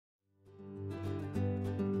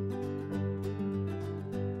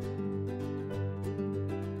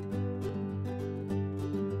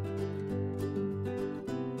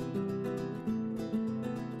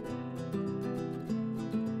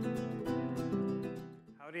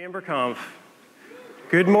Emberconf.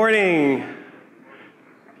 Good morning.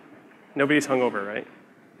 Nobody's hungover, right?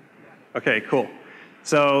 Okay, cool.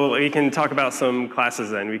 So we can talk about some classes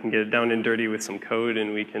then. We can get down and dirty with some code,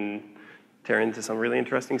 and we can tear into some really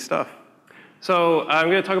interesting stuff. So I'm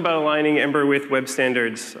going to talk about aligning Ember with web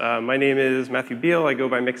standards. My name is Matthew BEALE. I go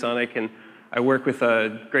by Mixonic, and I work with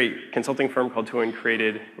a great consulting firm called Two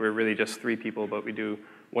Uncreated. We're really just 3 people, but we do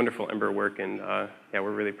wonderful Ember work, and yeah, we're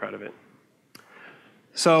really proud of it.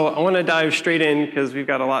 So I want to dive straight in because we've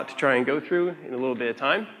got a lot to try and go through in a little bit of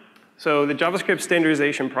time. So the JavaScript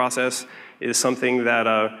standardization process is something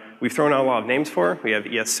that we've thrown out a lot of names for. We have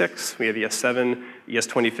ES6, we have ES7, ES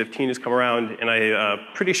 2015 has come around, and I'm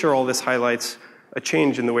pretty sure all this highlights a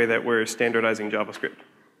change in the way that we're standardizing JavaScript.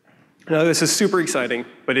 Now this is super exciting,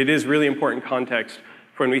 but it is really important context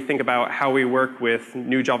for when we think about how we work with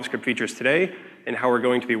new JavaScript features today and how we're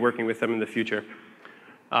going to be working with them in the future.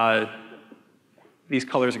 These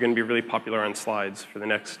colors are going to be really popular on slides for the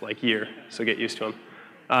next year, so get used to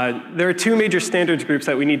them. There are 2 major standards groups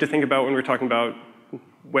that we need to think about when we're talking about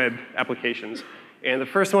web applications. And the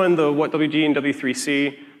first one, the WG and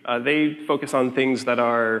W3C, they focus on things that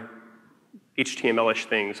are HTML-ish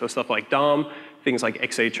things, so stuff like DOM, things like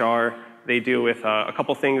XHR. They deal with a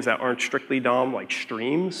couple things that aren't strictly DOM, like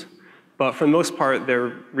streams, but for the most part,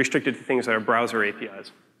 they're restricted to things that are browser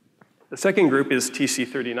APIs. The second group is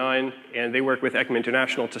TC39, and they work with ECMA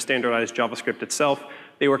International to standardize JavaScript itself.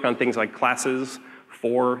 They work on things like classes,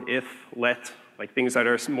 for, if, let, like things that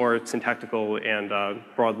are more syntactical and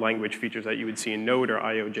broad language features that you would see in Node or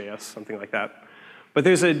IO.js, something like that. But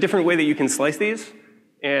there's a different way that you can slice these,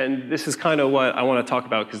 and this is kind of what I want to talk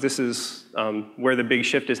about, because this is where the big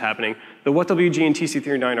shift is happening. The WG and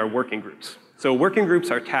TC39 are working groups. So working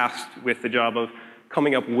groups are tasked with the job of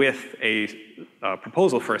coming up with a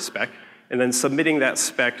proposal for a spec, and then submitting that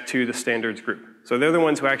spec to the standards group. So they're the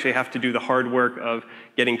ones who actually have to do the hard work of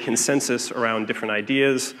getting consensus around different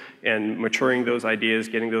ideas and maturing those ideas,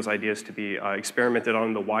 getting those ideas to be experimented on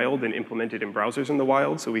in the wild and implemented in browsers in the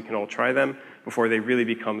wild so we can all try them before they really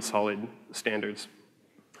become solid standards.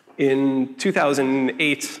 In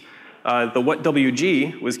 2008, the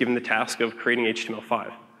WG was given the task of creating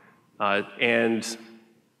HTML5. And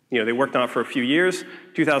they worked on it for a few years.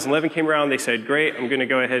 2011 came around, they said, great, I'm gonna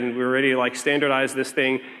go ahead and we're ready to standardize this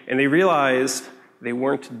thing. And they realized they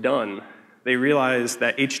weren't done. They realized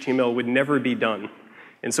that HTML would never be done.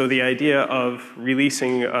 And so the idea of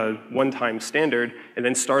releasing a one-time standard and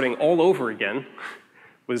then starting all over again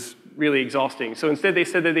was really exhausting. So instead they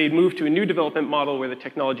said that they'd move to a new development model where the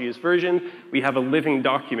technology is versioned. We have a living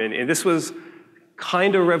document. And this was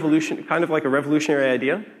kind of like a revolutionary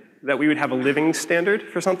idea, that we would have a living standard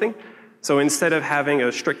for something. So instead of having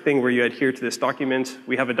a strict thing where you adhere to this document,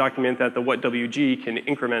 we have a document that the WG can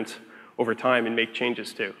increment over time and make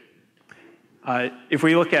changes to. If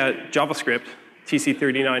we look at JavaScript,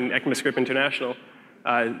 TC39, ECMAScript International,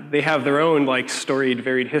 they have their own storied,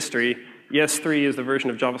 varied history. ES3 is the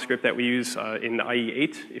version of JavaScript that we use in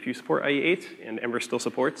IE8, if you support IE8, and Ember still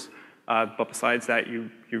supports. But besides that,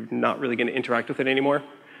 you're not really going to interact with it anymore.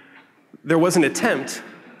 There was an attempt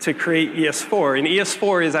to create ES4, and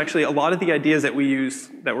ES4 is actually a lot of the ideas that we use,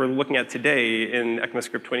 that we're looking at today in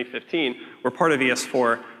ECMAScript 2015 were part of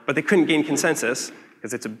ES4, but they couldn't gain consensus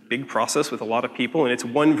because it's a big process with a lot of people, and it's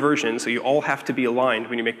one version, so you all have to be aligned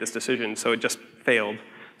when you make this decision, so it just failed.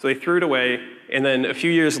 So they threw it away, and then a few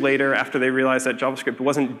years later, after they realized that JavaScript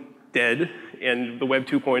wasn't dead and the Web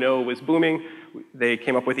 2.0 was booming, they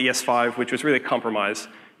came up with ES5, which was really a compromise.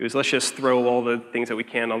 It was, let's just throw all the things that we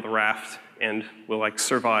can on the raft, and we'll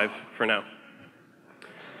survive for now.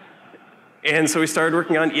 And so we started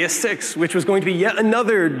working on ES6, which was going to be yet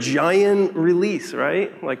another giant release,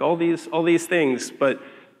 right? All these things, but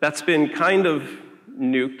that's been kind of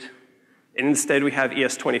nuked. And instead we have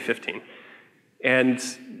ES 2015. And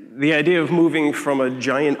the idea of moving from a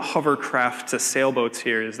giant hovercraft to sailboats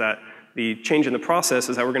here is that the change in the process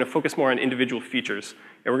is that we're going to focus more on individual features.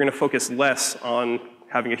 And we're going to focus less on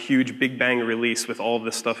having a huge Big Bang release with all of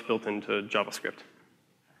this stuff built into JavaScript.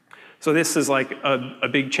 So this is a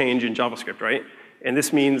big change in JavaScript, right? And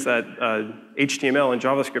this means that HTML and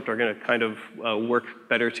JavaScript are going to kind of work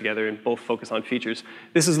better together and both focus on features.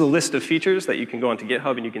 This is the list of features that you can go onto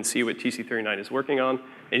GitHub and you can see what TC39 is working on.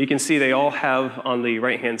 And you can see they all have on the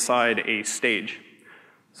right-hand side a stage.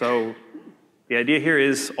 So the idea here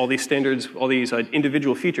is all these standards, all these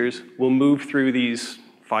individual features will move through these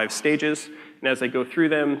 5 stages. And as they go through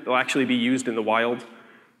them, they'll actually be used in the wild.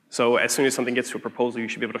 So as soon as something gets to a proposal, you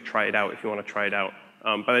should be able to try it out if you want to try it out.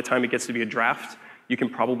 By the time it gets to be a draft, You can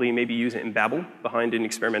probably maybe use it in Babel behind an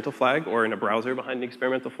experimental flag or in a browser behind an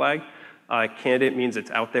experimental flag. Candidate means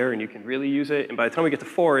it's out there and you can really use it. And by the time we get to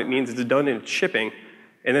 4, it means it's done and it's shipping.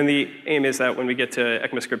 And then the aim is that when we get to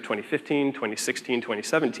ECMAScript 2015, 2016,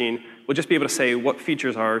 2017, we'll just be able to say what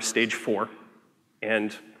features are stage 4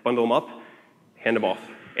 and bundle them up, hand them off.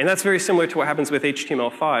 And that's very similar to what happens with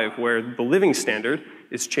HTML5, where the living standard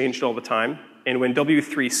is changed all the time. And when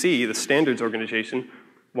W3C, the standards organization,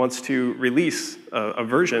 wants to release a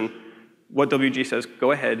version, what WG says,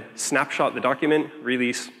 go ahead, snapshot the document,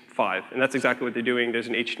 release 5. And that's exactly what they're doing. There's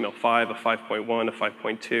an HTML5, a 5.1, a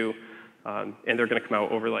 5.2. And they're going to come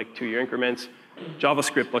out over like 2-year increments.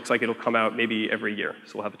 JavaScript looks like it'll come out maybe every year.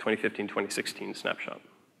 So we'll have a 2015, 2016 snapshot.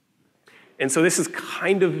 And so this is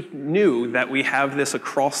kind of new that we have this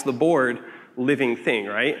across the board living thing,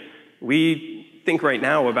 right? We think right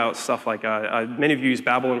now about stuff like, many of you use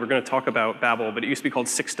Babel, and we're going to talk about Babel, but it used to be called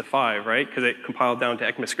 6.5, right? Because it compiled down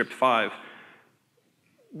to ECMAScript 5.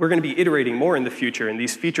 We're going to be iterating more in the future, and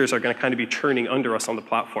these features are going to kind of be churning under us on the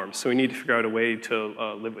platform. So we need to figure out a way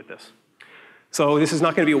to live with this. So this is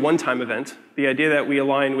not going to be a one-time event. The idea that we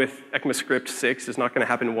align with ECMAScript 6 is not going to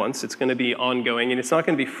happen once. It's going to be ongoing, and it's not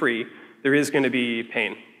going to be free. There is going to be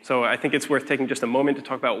pain. So I think it's worth taking just a moment to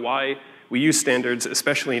talk about why we use standards,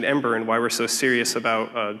 especially in Ember, and why we're so serious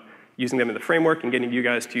about using them in the framework and getting you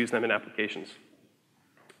guys to use them in applications.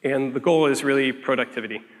 And the goal is really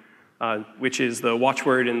productivity, which is the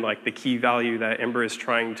watchword and like the key value that Ember is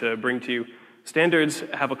trying to bring to you. Standards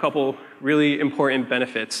have a couple really important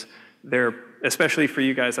benefits. They're, especially for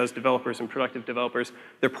you guys as developers and productive developers,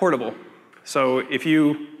 they're portable. So if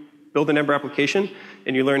you build an Ember application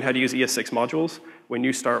and you learn how to use ES6 modules, when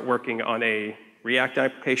you start working on a React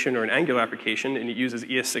application or an Angular application and it uses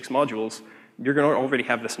ES6 modules, you're going to already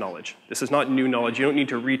have this knowledge. This is not new knowledge. You don't need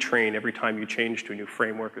to retrain every time you change to a new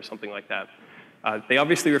framework or something like that. They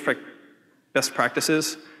obviously reflect best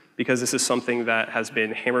practices because this is something that has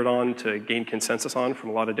been hammered on to gain consensus on from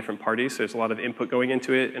a lot of different parties. There's a lot of input going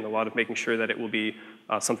into it and a lot of making sure that it will be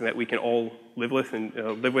something that we can all live with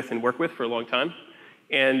and work with for a long time.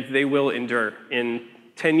 And they will endure. In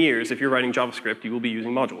 10 years, if you're writing JavaScript, you will be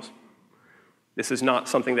using modules. This is not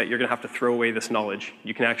something that you're going to have to throw away this knowledge.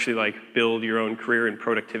 You can actually like build your own career and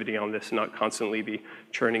productivity on this and not constantly be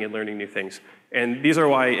churning and learning new things. And these are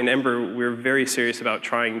why in Ember, we're very serious about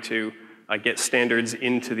trying to get standards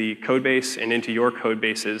into the code base and into your code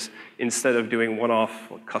bases instead of doing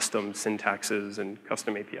one-off custom syntaxes and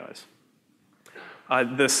custom APIs.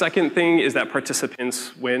 The second thing is that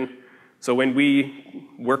participants win. So when we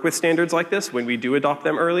work with standards like this, when we do adopt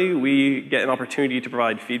them early, we get an opportunity to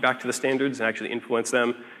provide feedback to the standards and actually influence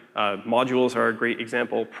them. Modules are a great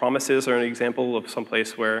example. Promises are an example of some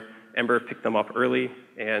place where Ember picked them up early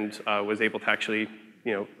and was able to actually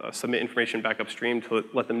submit information back upstream to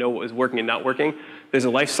let them know what was working and not working. There's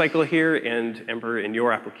a life cycle here, and Ember and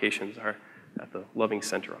your applications are at the loving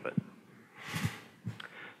center of it.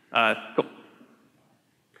 Cool.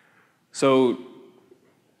 So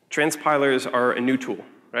transpilers are a new tool,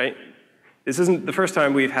 right? This isn't the first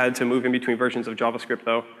time we've had to move in between versions of JavaScript,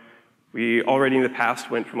 though. We already in the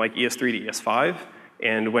past went from like ES3 to ES5,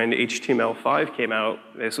 and when HTML5 came out,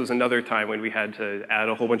 this was another time when we had to add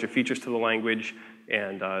a whole bunch of features to the language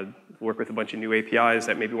and work with a bunch of new APIs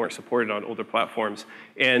that maybe weren't supported on older platforms.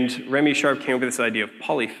 And Remy Sharp came up with this idea of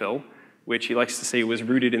polyfill, which he likes to say was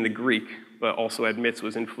rooted in the Greek, but also admits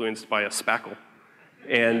was influenced by a spackle.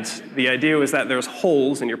 And the idea was that there's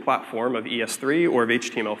holes in your platform of ES3 or of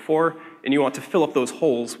HTML4, and you want to fill up those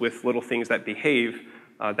holes with little things that behave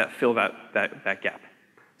that fill that gap.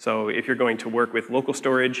 So if you're going to work with local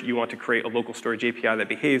storage, you want to create a local storage API that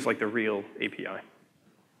behaves like the real API.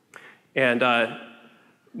 And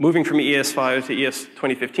moving from ES5 to ES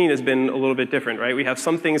 2015 has been a little bit different, right? We have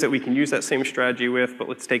some things that we can use that same strategy with, but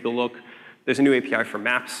let's take a look. There's a new API for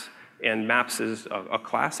maps. And maps is a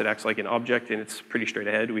class. It acts like an object, and it's pretty straight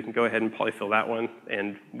ahead. We can go ahead and polyfill that one,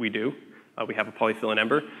 and we do. We have a polyfill in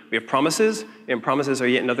Ember. We have promises, and promises are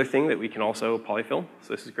yet another thing that we can also polyfill.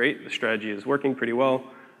 So this is great. The strategy is working pretty well.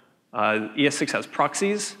 ES6 has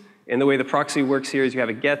proxies, and the way the proxy works here is you have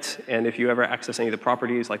a get, and if you ever access any of the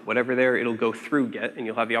properties, like whatever there, it'll go through get, and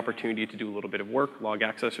you'll have the opportunity to do a little bit of work, log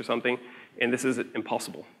access or something, and this is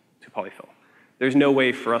impossible to polyfill. There's no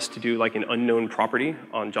way for us to do like an unknown property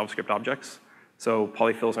on JavaScript objects. So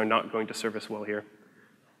polyfills are not going to serve us well here.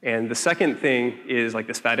 And the second thing is like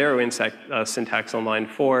this fat arrow syntax on line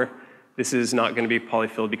 4. This is not going to be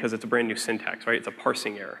polyfilled because it's a brand new syntax, right? It's a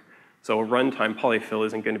parsing error. So a runtime polyfill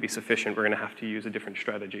isn't going to be sufficient. We're going to have to use a different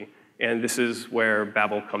strategy. And this is where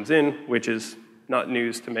Babel comes in, which is not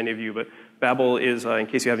news to many of you, but BEALE is, in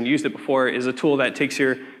case you haven't used it before, is a tool that takes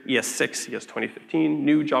your ES6, ES 2015,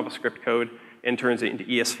 new JavaScript code and turns it into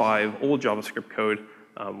ES5, old JavaScript code,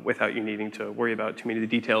 without you needing to worry about too many of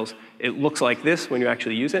the details. It looks like this when you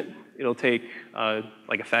actually use it. It'll take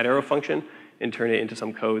like a fat arrow function and turn it into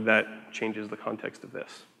some code that changes the context of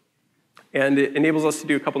this. And it enables us to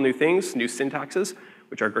do a couple new things, new syntaxes,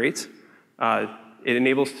 which are great. It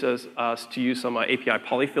enables us to use some API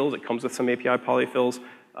polyfills. It comes with some API polyfills,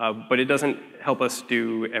 but it doesn't help us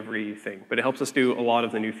do everything. But it helps us do a lot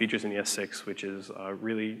of the new features in ES6, which is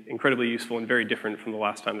really incredibly useful and very different from the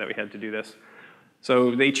last time that we had to do this.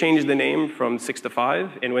 So they changed the name from 6 to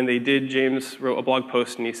 5, and when they did, James wrote a blog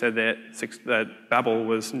post and he said that BEALE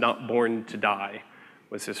was not born to die,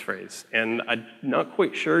 was his phrase. And I'm not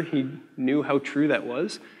quite sure he knew how true that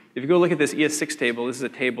was. If you go look at this ES6 table, this is a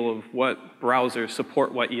table of what browsers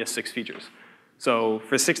support what ES6 features. So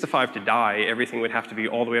for 6 to 5 to die, everything would have to be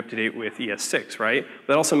all the way up to date with ES6, right?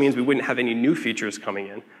 That also means we wouldn't have any new features coming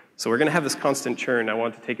in. So we're gonna have this constant churn. I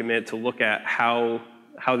want to take a minute to look at how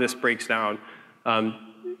this breaks down.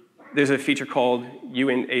 There's a feature called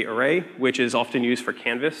UIN8 array, which is often used for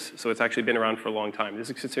Canvas, so it's actually been around for a long time. This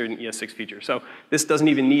is considered an ES6 feature. So this doesn't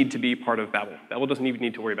even need to be part of BEALE. BEALE doesn't even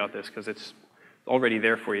need to worry about this because it's already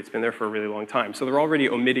there for you. It's been there for a really long time. So they're already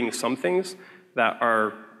omitting some things that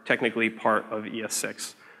are technically part of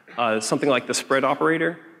ES6. Something like the spread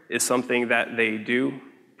operator is something that they do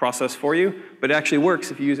process for you, but it actually works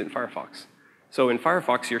if you use it in Firefox. So in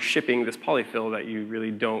Firefox, you're shipping this polyfill that you really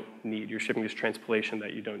don't need. You're shipping this transpilation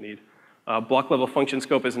that you don't need. Block level function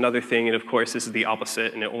scope is another thing, and of course, this is the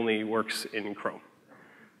opposite, and it only works in Chrome.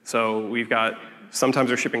 So we've got, sometimes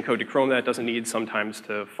we're shipping code to Chrome that it doesn't need, sometimes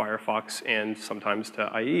to Firefox, and sometimes to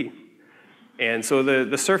IE. And so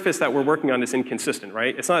the surface that we're working on is inconsistent,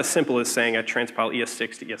 right? It's not as simple as saying I transpile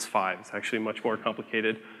ES6 to ES5. It's actually much more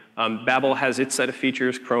complicated. BEALE has its set of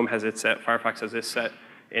features, Chrome has its set, Firefox has its set.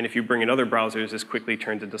 And if you bring in other browsers, this quickly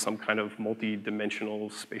turns into some kind of multi-dimensional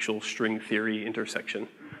spatial string theory intersection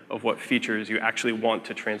of what features you actually want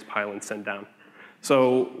to transpile and send down.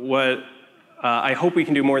 So what I hope we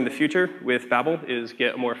can do more in the future with BEALE is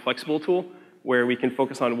get a more flexible tool where we can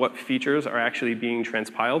focus on what features are actually being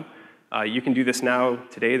transpiled. You can do this now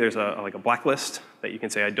today. There's like a blacklist that you can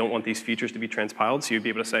say, I don't want these features to be transpiled. So you'd be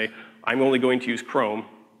able to say, I'm only going to use Chrome,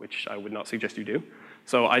 which I would not suggest you do.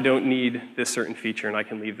 So I don't need this certain feature, and I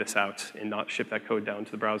can leave this out and not ship that code down to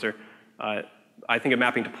the browser. I think a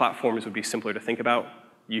mapping to platforms would be simpler to think about.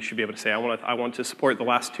 You should be able to say, I want to support the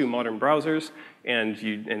last 2 modern browsers, and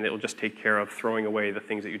it'll just take care of throwing away the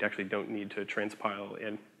things that you actually don't need to transpile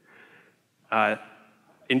in.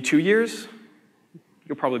 In 2 years,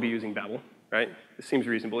 you'll probably be using BEALE, right? This seems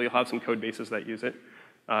reasonable. You'll have some code bases that use it.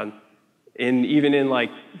 Even in like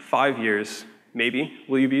 5 years, maybe,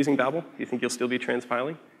 will you be using BEALE? Do you think you'll still be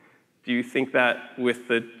transpiling? Do you think that with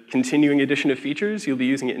the continuing addition of features, you'll be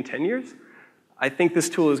using it in 10 years? I think this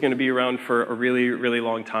tool is going to be around for a really, really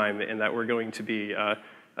long time, and that we're going to be,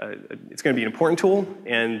 it's going to be an important tool,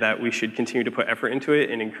 and that we should continue to put effort into it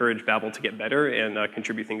and encourage BEALE to get better and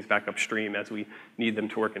contribute things back upstream as we need them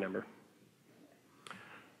to work in Ember.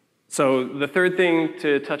 So the third thing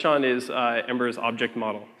to touch on is Ember's object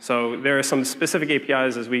model. So there are some specific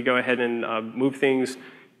APIs as we go ahead and move things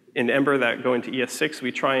in Ember that go into ES6.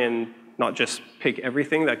 We try and not just pick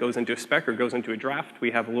everything that goes into a spec or goes into a draft.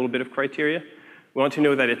 We have a little bit of criteria. We want to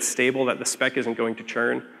know that it's stable, that the spec isn't going to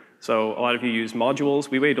churn. So a lot of you use modules.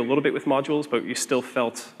 We waited a little bit with modules, but you still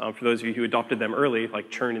felt, for those of you who adopted them early, like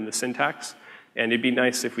churn in the syntax. And it'd be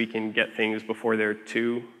nice if we can get things before they're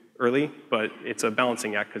too early, but it's a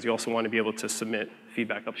balancing act because you also want to be able to submit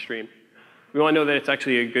feedback upstream. We want to know that it's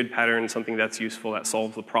actually a good pattern, something that's useful, that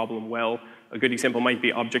solves the problem well. A good example might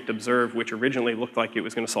be object observe, which originally looked like it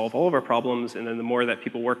was going to solve all of our problems, and then the more that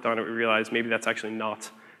people worked on it, we realized maybe that's actually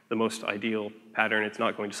not the most ideal pattern. It's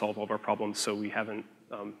not going to solve all of our problems, so we haven't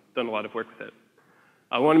done a lot of work with it.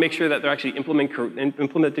 I want to make sure that they're actually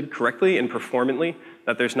implemented correctly and performantly,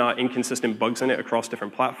 that there's not inconsistent bugs in it across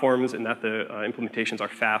different platforms, and that the implementations are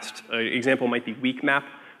fast. An example might be weak map.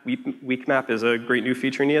 Weak map is a great new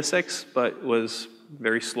feature in ES6, but was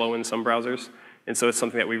very slow in some browsers. And so it's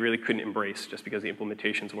something that we really couldn't embrace just because the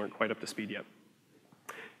implementations weren't quite up to speed yet.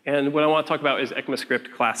 And what I want to talk about is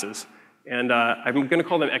ECMAScript classes. And I'm going to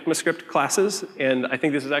call them ECMAScript classes, and I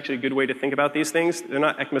think this is actually a good way to think about these things. They're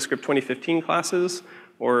not ECMAScript 2015 classes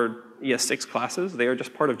or ES6 classes. They are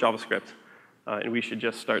just part of JavaScript, and we should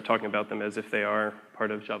just start talking about them as if they are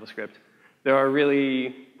part of JavaScript. There are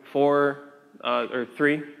really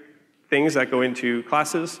 3 things that go into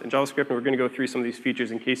classes in JavaScript, and we're going to go through some of these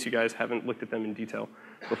features in case you guys haven't looked at them in detail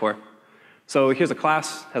before. So here's a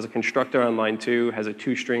class, has a constructor on line 2, has a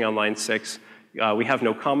toString on line 6. We have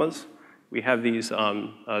no commas. We have these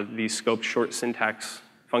scoped short syntax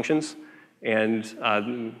functions. And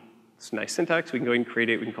it's nice syntax. We can go ahead and create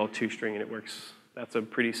it. We can call it toString, and it works. That's a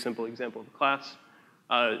pretty simple example of a class.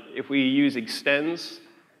 If we use extends,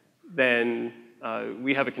 then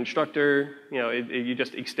we have a constructor. You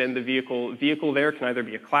just extend the vehicle. Vehicle there can either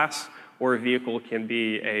be a class, or a vehicle can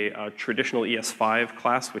be a traditional ES5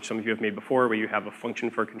 class, which some of you have made before, where you have a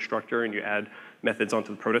function for a constructor and you add methods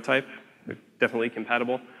onto the prototype. They're definitely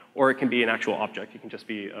compatible. Or it can be an actual object. It can just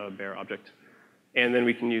be a bare object. And then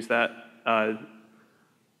we can use that.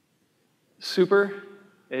 Super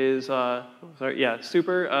is,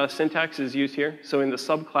 super syntax is used here. So in the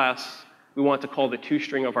subclass, we want to call the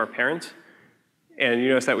toString of our parent. And you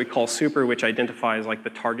notice that we call super, which identifies like the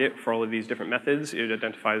target for all of these different methods. It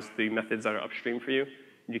identifies the methods that are upstream for you.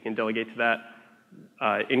 You can delegate to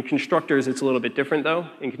that. In constructors, it's a little bit different though.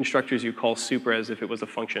 In constructors, you call super as if it was a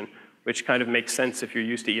function, which kind of makes sense if you're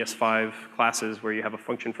used to ES5 classes where you have a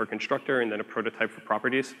function for constructor and then a prototype for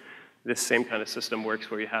properties. This same kind of system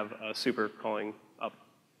works where you have a super calling up.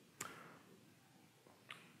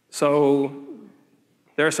 So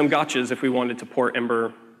there are some gotchas if we wanted to port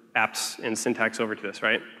Ember apps and syntax over to this,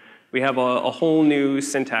 right? We have a whole new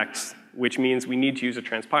syntax, which means we need to use a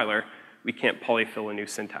transpiler. We can't polyfill a new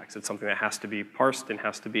syntax. It's something that has to be parsed and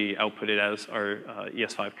has to be outputted as our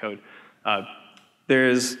ES5 code.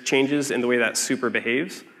 There's changes in the way that super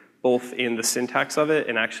behaves, both in the syntax of it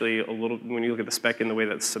and actually a little, when you look at the spec in the way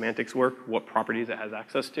that semantics work, what properties it has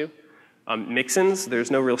access to. Mixins,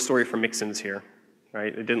 there's no real story for mixins here,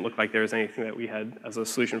 right? It didn't look like there was anything that we had as a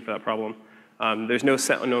solution for that problem. There's no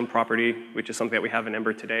set unknown property, which is something that we have in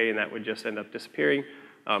Ember today, and that would just end up disappearing.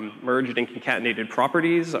 Merged and concatenated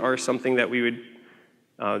properties are something that we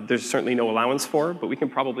would, there's certainly no allowance for, but we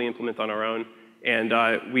can probably implement on our own.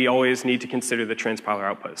 And we always need to consider the transpiler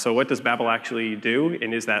output. So what does Babel actually do,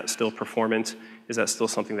 and is that still performant? Is that still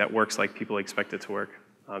something that works like people expect it to work?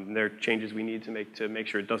 There are changes we need to make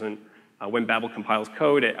sure it doesn't, when Babel compiles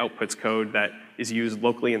code, it outputs code that is used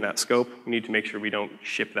locally in that scope. We need to make sure we don't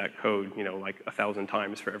ship that code, like 1,000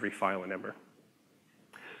 times for every file in Ember.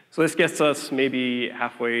 So this gets us maybe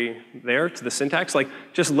halfway there to the syntax. Like,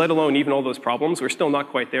 just let alone even all those problems, we're still not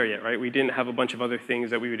quite there yet, right? We didn't have a bunch of other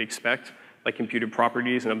things that we would expect, like computed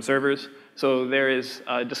properties and observers. So there is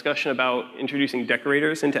a discussion about introducing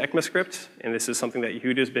decorators into ECMAScript, and this is something that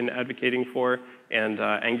Yehuda's been advocating for, and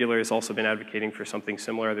Angular has also been advocating for something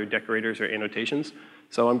similar, either decorators or annotations.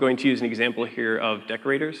 So I'm going to use an example here of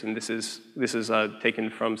decorators, and this is taken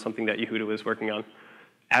from something that Yehuda was working on.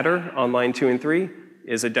 Adder on line 2 and 3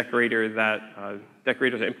 is a decorator that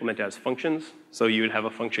decorators are implemented as functions. So you would have a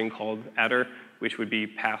function called adder, which would be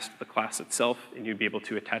past the class itself, and you'd be able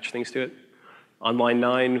to attach things to it. On line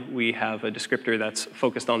 9, we have a descriptor that's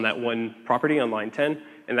focused on that one property on line 10,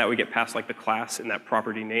 and that would get past like the class and that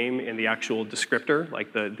property name and the actual descriptor,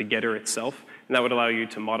 like the getter itself, and that would allow you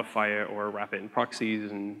to modify it or wrap it in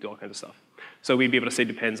proxies and do all kinds of stuff. So we'd be able to say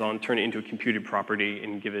depends on, turn it into a computed property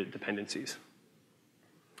and give it dependencies.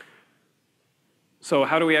 So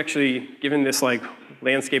how do we actually, given this like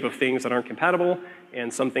landscape of things that aren't compatible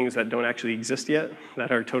and some things that don't actually exist yet,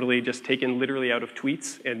 that are totally just taken literally out of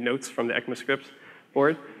tweets and notes from the ECMAScript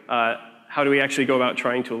board, how do we actually go about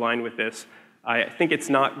trying to align with this? I think it's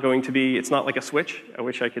not going to be, it's not like a switch. I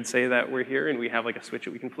wish I could say that we're here and we have like a switch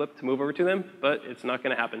that we can flip to move over to them, but it's not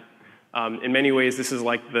going to happen. In many ways, this is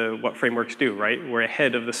like what frameworks do, right? We're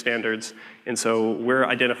ahead of the standards, and so we're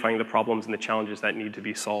identifying the problems and the challenges that need to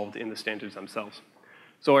be solved in the standards themselves.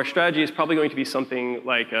 So our strategy is probably going to be something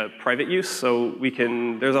like a private use. So we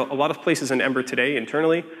can, there's a lot of places in Ember today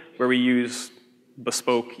internally where we use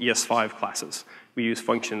bespoke ES5 classes. We use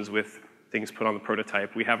functions with things put on the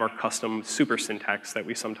prototype. We have our custom super syntax that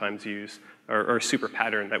we sometimes use, or super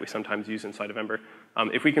pattern that we sometimes use inside of Ember.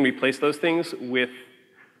 If we can replace those things with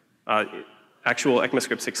actual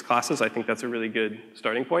ECMAScript 6 classes, I think that's a really good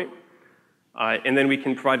starting point. And then we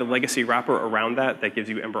can provide a legacy wrapper around that that gives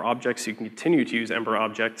you Ember objects. So you can continue to use Ember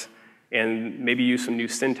objects and maybe use some new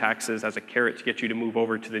syntaxes as a carrot to get you to move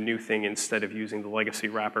over to the new thing instead of using the legacy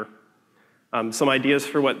wrapper. Some ideas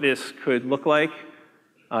for what this could look like.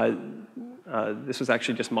 This was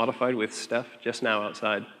actually just modified with Steph just now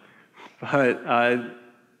outside. But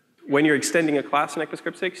when you're extending a class in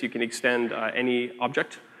ECMAScript 6, you can extend any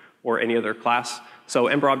object or any other class. So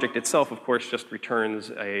Ember object itself, of course, just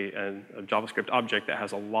returns a JavaScript object that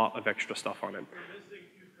has a lot of extra stuff on it.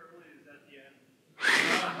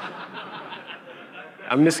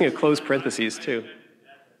 I'm missing a closed parentheses, too.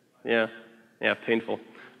 Yeah, painful.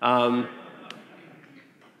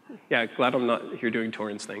 Yeah, glad I'm not here doing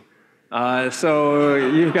Torrance thing. So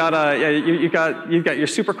you've got your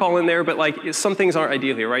super call in there, but like some things aren't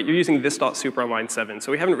ideal here, right? You're using this.super on line 7,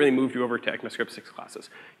 so we haven't really moved you over to ECMAScript 6 classes.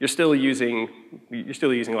 You're still using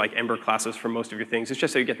like Ember classes for most of your things. It's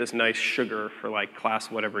just that you get this nice sugar for like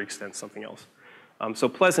class whatever extends something else. So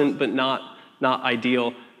pleasant, but not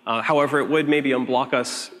ideal. However, it would maybe unblock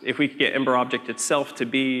us if we could get Ember object itself to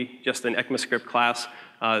be just an ECMAScript class.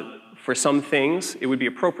 For some things, it would be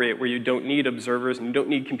appropriate where you don't need observers and you don't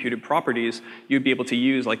need computed properties. You'd be able to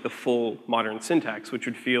use like the full modern syntax, which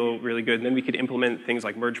would feel really good. And then we could implement things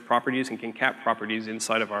like merge properties and concat properties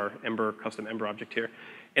inside of our Ember, custom Ember object here.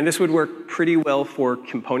 And this would work pretty well for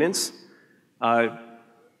components,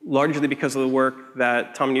 largely because of the work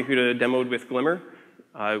that Tom and Yehuda demoed with Glimmer.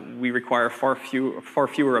 We require far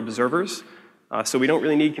fewer observers. So we don't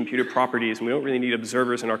really need computed properties, and we don't really need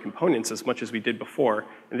observers in our components as much as we did before.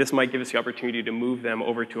 And this might give us the opportunity to move them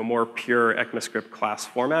over to a more pure ECMAScript class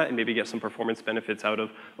format and maybe get some performance benefits out of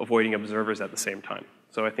avoiding observers at the same time.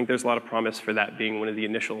 So I think there's a lot of promise for that being one of the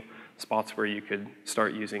initial spots where you could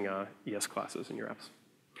start using ES classes in your apps.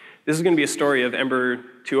 This is going to be a story of Ember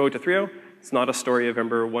 2.0 to 3.0. It's not a story of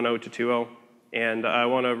Ember 1.0 to 2.0. And I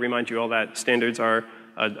want to remind you all that standards are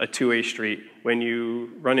a two-way street. When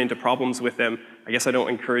you run into problems with them, I guess I don't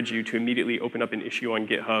encourage you to immediately open up an issue on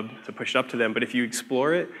GitHub to push it up to them, but if you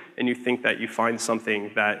explore it and you think that you find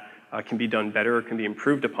something that can be done better or can be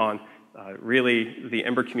improved upon, really the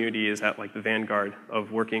Ember community is at like the vanguard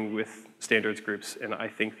of working with standards groups, and I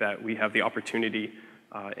think that we have the opportunity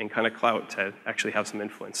and kind of clout to actually have some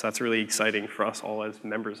influence. That's really exciting for us all as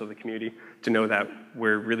members of the community to know that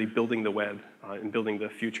we're really building the web and building the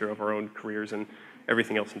future of our own careers and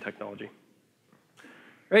everything else in technology.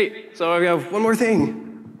 Great, so we have one more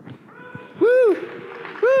thing. Woo,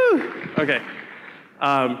 woo, okay.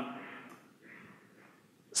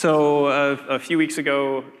 So a few weeks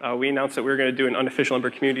ago, we announced that we were going to do an unofficial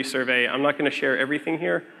Ember community survey. I'm not going to share everything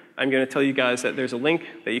here. I'm going to tell you guys that there's a link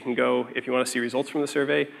that you can go if you want to see results from the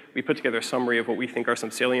survey. We put together a summary of what we think are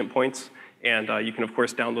some salient points, and you can, of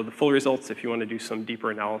course, download the full results if you want to do some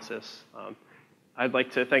deeper analysis. I'd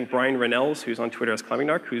like to thank Brian Rennells, who's on Twitter as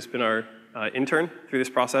ClimbingNarc, who's been our intern through this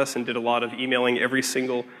process and did a lot of emailing every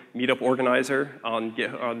single meetup organizer on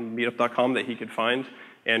meetup.com that he could find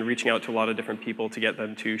and reaching out to a lot of different people to get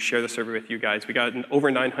them to share the survey with you guys. We got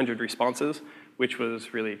over 900 responses, which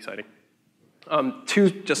was really exciting.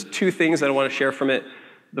 Just two things that I want to share from it.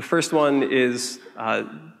 The first one is,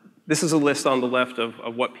 this is a list on the left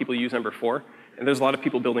of what people use Ember for. And there's a lot of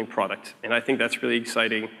people building product. And I think that's really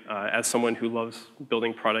exciting as someone who loves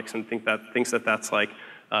building products and thinks that that's like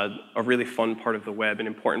a really fun part of the web, an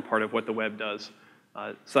important part of what the web does.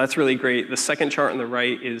 So that's really great. The second chart on the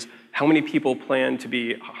right is how many people plan to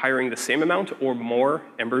be hiring the same amount or more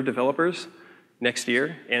Ember developers next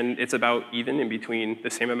year. And it's about even in between the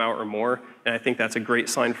same amount or more. And I think that's a great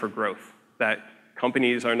sign for growth, that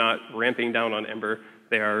companies are not ramping down on Ember.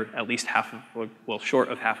 They are at least half of, well, short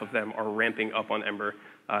of half of them are ramping up on Ember.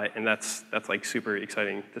 And that's like super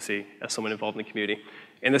exciting to see as someone involved in the community.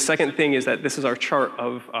 And the second thing is that this is our chart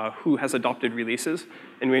of who has adopted releases.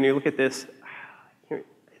 And when you look at this, here,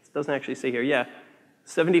 it doesn't actually say here, yeah,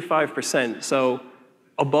 75%. So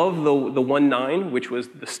above the 1.9, which was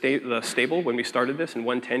the stable when we started this, and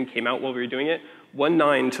 1.10 came out while we were doing it,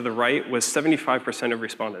 1.9 to the right was 75% of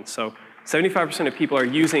respondents. So 75% of people are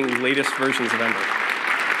using latest versions of Ember.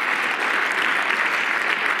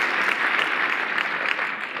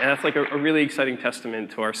 And that's like a really exciting testament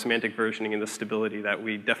to our semantic versioning and the stability that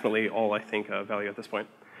we definitely all, I think, value at this point.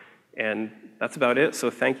 And that's about it. So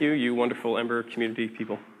thank you, you wonderful Ember community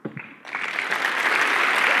people.